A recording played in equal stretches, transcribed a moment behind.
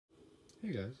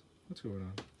Hey guys, what's going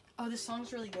on? Oh, this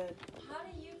song's really good. How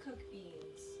do you cook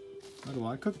beans? How do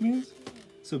I cook beans?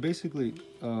 So basically,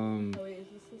 Oh wait, is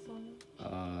this the song?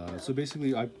 so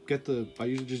basically I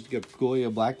usually just get Goya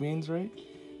black beans, right?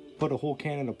 Put a whole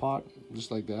can in a pot,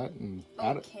 just like that, and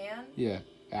add it. Can? Yeah,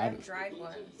 I add have it. dried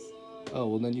ones. Oh,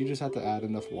 well then you just have to add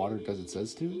enough water as it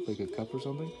says to, like a cup or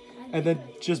something. And then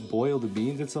just boil the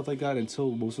beans and stuff like that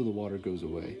until most of the water goes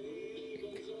away.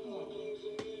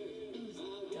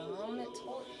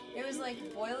 It was like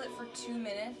boil it for 2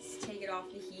 minutes, take it off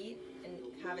the heat, and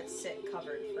have it sit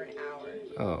covered for an hour.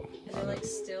 Oh. And they're like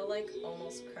still like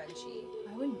almost crunchy.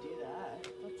 I wouldn't do that.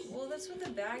 Well, that's what the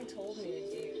bag told me to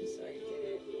do, so I did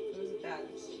it. It was a bad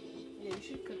decision. Yeah, you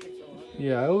should cook it for one.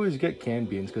 Yeah, I always get canned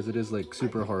beans because it is like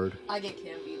super hard. I get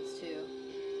canned beans too.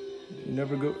 You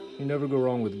never go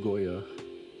wrong with Goya.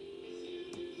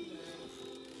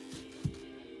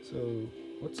 So,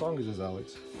 what song is this,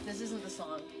 Alex? This isn't the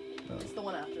song. Oh. It's the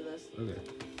one after this. Okay.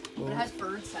 But it has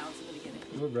bird sounds in the beginning.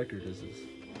 What record is this?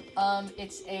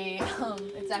 It's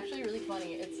actually really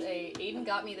funny. Aiden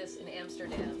got me this in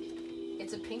Amsterdam.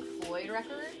 It's a Pink Floyd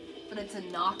record, but it's a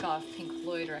knockoff Pink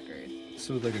Floyd record.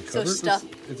 So like a cover?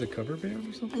 It's a cover band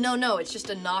or something? No, it's just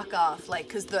a knockoff, like,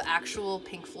 because the actual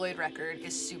Pink Floyd record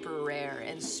is super rare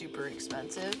and super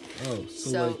expensive. Oh,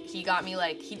 So like... he got me,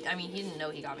 like, he didn't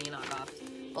know he got me a knockoff.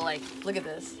 But, like, look at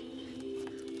this.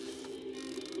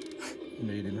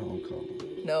 Made in Hong Kong.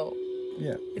 No.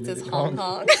 Yeah. It says Hong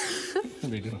Kong.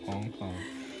 Made in Hong Kong.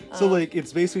 So, like,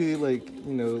 it's basically like,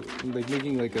 you know, like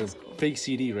making like a fake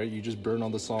CD, right? You just burn all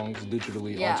the songs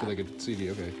digitally onto like a CD,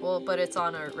 okay. Well, but it's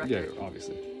on a record. Yeah,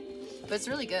 obviously. But it's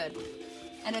really good.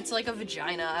 And it's like a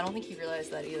vagina. I don't think you realize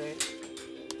that either.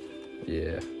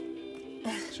 Yeah.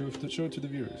 Show it to the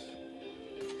viewers.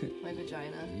 My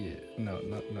vagina. Yeah. No,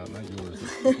 not yours.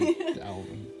 The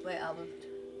album. My album.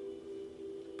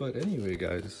 But anyway,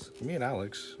 guys, me and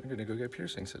Alex are gonna go get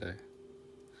piercings today.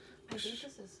 I think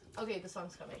this is... Okay, the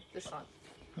song's coming. This song.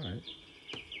 Alright.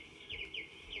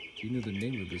 Do you know the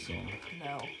name of this song?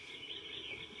 No.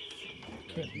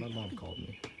 My mom called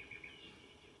me.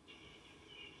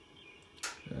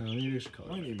 Maybe I should call.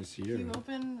 My name is Ciara. Can you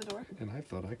open the door? And I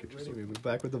thought I could just... Anyway, we're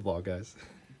back with the vlog, guys.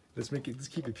 Let's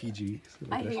keep it PG.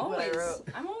 I hate what I wrote.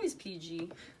 I'm always PG.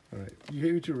 Alright. You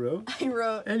hate what you wrote? I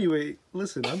wrote... Anyway,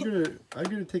 listen, I'm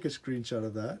gonna take a screenshot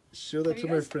of that. Show that Have to you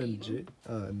my guys friend Jay.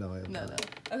 eaten? No, I have No. not.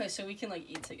 Okay, so we can like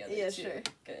eat together. Yeah, too. sure.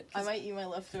 Good. I might eat my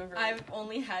leftover. I've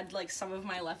only had like some of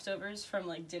my leftovers from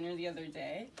like dinner the other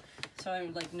day, so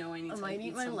I'm like, no, I need I to. might like,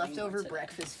 eat my something leftover more today.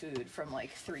 breakfast food from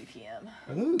like 3 p.m.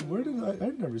 Are those, where did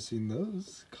I've never seen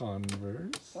those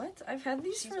Converse. What? I've had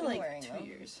these She's for been like wearing 2 them.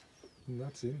 years, I've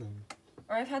not seen them.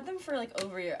 or I've had them for like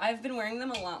over a year. I've been wearing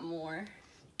them a lot more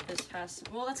this past.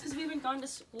 Well, that's because we haven't gone to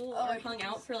school or hung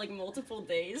out for like multiple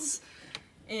days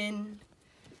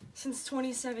since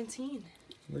 2017.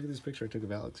 Look at this picture I took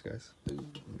of Alex, guys. Let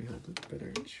me hold it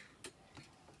better.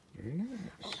 Very nice.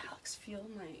 Oh, Alex, feel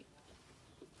my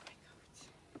coat.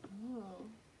 Oh,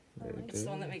 There it It's the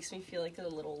one is. that makes me feel like a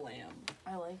little lamb.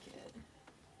 I like it.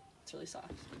 It's really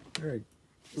soft. All right.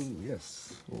 Ooh,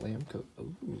 yes. Lamb coat.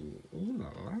 Ooh, la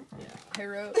la. I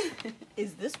wrote,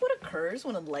 is this what occurs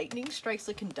when a lightning strikes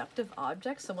a conductive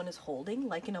object someone is holding,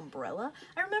 like an umbrella?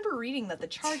 I remember reading that the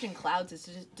charge in clouds is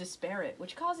disparate,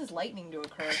 which causes lightning to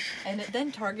occur, and it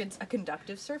then targets a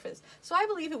conductive surface. So I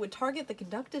believe it would target the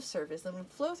conductive surface, then would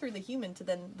flow through the human to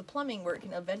then the plumbing, where it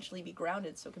can eventually be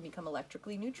grounded so it can become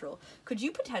electrically neutral. Could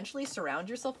you potentially surround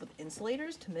yourself with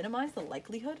insulators to minimize the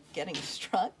likelihood of getting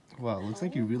struck? Wow, it looks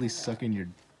like you really suck in your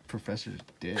professor's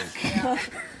dick. Yeah.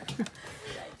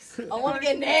 I want to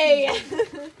get an A!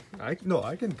 I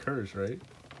can curse, right?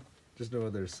 Just no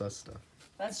other sus stuff.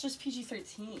 That's just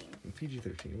PG-13.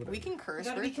 PG-13, whatever. We can curse.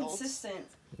 You gotta we're be adults. consistent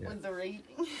Yeah. with the rating.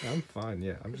 I'm fine,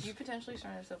 yeah. I'm Could just... you potentially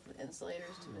surround yourself with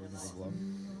insulators to minimize?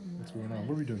 What's going on?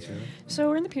 What are we doing, Sarah? So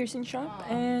we're in the piercing shop,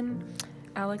 and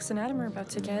Alex and Adam are about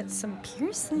to get some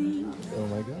piercing. Oh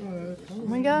my god. Oh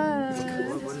my god.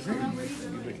 What is it?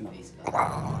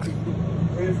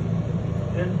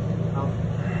 In, out.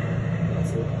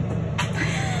 That's it.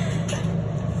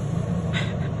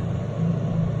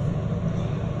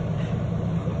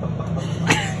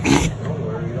 Don't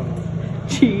worry,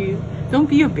 Jeez, don't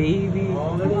be a baby.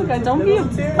 Oh my god, don't be a...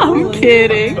 I'm I'm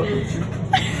kidding.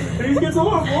 He gets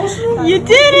all emotional. You did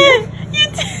it! You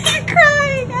did it!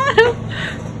 Crying,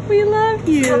 Adam. We love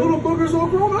That you. little booger's all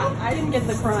grown up. I didn't get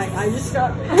the crying. I just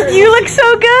got. You look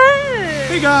so good.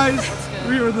 Hey guys,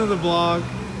 we're in the vlog.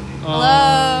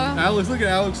 Hello. Alex, look at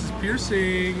Alex's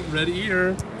piercing. Red ear.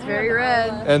 It's very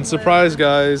red. And surprise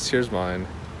guys, here's mine.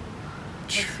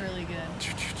 Looks really good.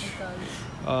 It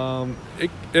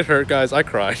It hurt, guys. I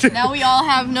cried. Now we all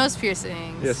have nose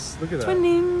piercings. Yes, look at that.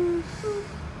 Twinning.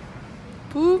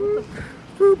 Boop.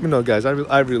 No, guys,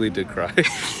 I really did cry.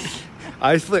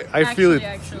 I feel it.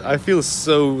 Actually. I feel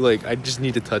so like I just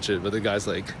need to touch it, but the guy's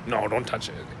like, no, don't touch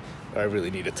it. I really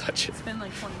need to touch it. It's been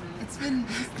like 20 minutes. It's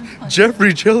been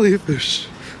Jeffrey Jellyfish,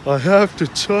 I have to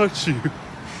touch you.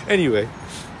 Anyway,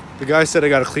 the guy said I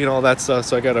gotta clean all that stuff,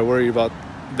 so I gotta worry about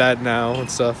that now and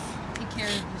stuff. Take care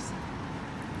of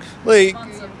yourself. Like,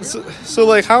 so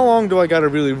like, how long do I gotta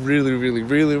really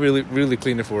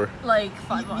clean it for? Like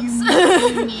 5 months.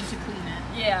 You need to clean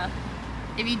it. Yeah.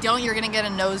 If you don't, you're gonna get a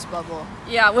nose bubble,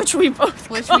 Yeah, which we both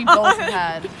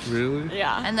had. Really?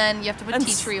 Yeah. And then you have to put And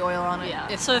tea tree oil on it. Yeah.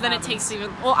 if So that then it happens. takes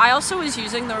even. Well, I also was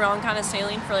using the wrong kind of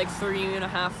saline for like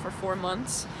 3.5 or 4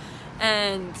 months,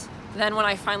 and then when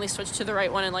I finally switched to the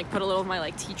right one and like put a little of my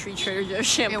like tea tree Trader Joe's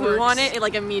shampoo on works. it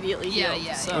like immediately Yeah, healed.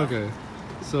 yeah, So. Okay.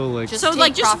 So like, Just So take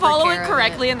like just proper follow care it of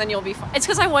correctly and then you'll be fine. It's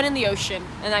because I went in the ocean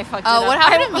and I fucked it Oh, up. what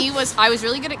happened to me was I was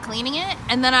really good at cleaning it,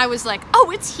 and then I was like,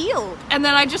 oh, it's healed. And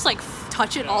then I just like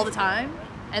touch it all the time,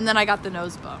 and then I got the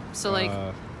nose bump. So like,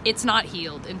 it's not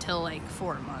healed until like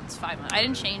 4 months, 5 months. I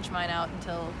didn't change mine out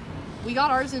until we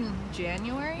got ours in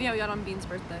January. Yeah, we got on Bean's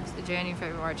birthday. The January,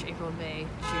 February, March, April, May,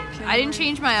 June. I didn't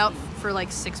change mine out for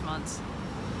like 6 months,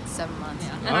 7 months.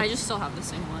 Yeah, and I just still have the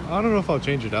same one. I don't know if I'll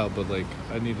change it out, but like,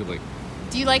 I need to like.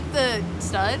 Do you like the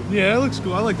stud? Yeah, it looks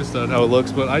cool. I like the stud how it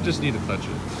looks, but I just need to touch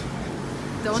it.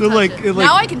 Don't So, touch like, it. it, like-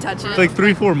 Now I can touch it. Like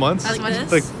 3-4 months. Like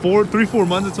this? Like 3-4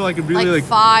 months until I could really like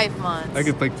like 5 months. I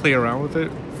could like play around with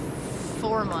it.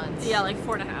 4 months. Yeah, like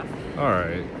 4.5.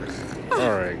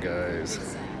 All right, guys.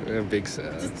 Yeah, big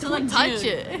sad. So like touch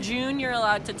June. it. June, you're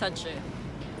allowed to touch it.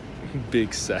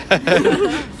 Big sad.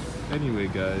 Anyway,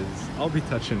 guys, I'll be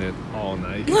touching it all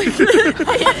night.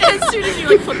 As soon as you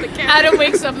like put the camera Adam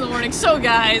wakes up in the morning. So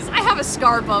guys, I have a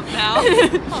scar bump now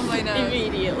on my nose.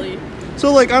 immediately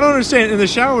So like, I don't understand. In the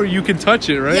shower, you can touch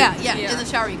it, right? Yeah. Yeah. In the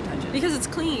shower you can touch it because it's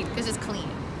clean. because it's clean.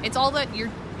 It's all that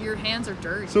your hands are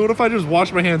dirty. So what if I just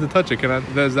wash my hands and touch it? Can I?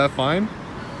 Is that fine?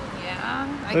 Yeah,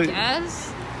 I Like-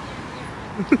 guess.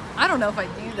 I don't know if I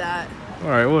do that. All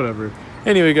right, whatever.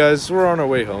 Anyway, guys, we're on our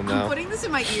way home I'm now. putting this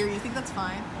in my ear. You think that's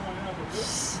fine?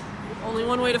 Only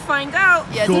one way to find out.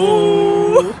 Yeah.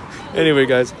 Go. Anyway,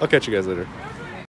 guys, I'll catch you guys later.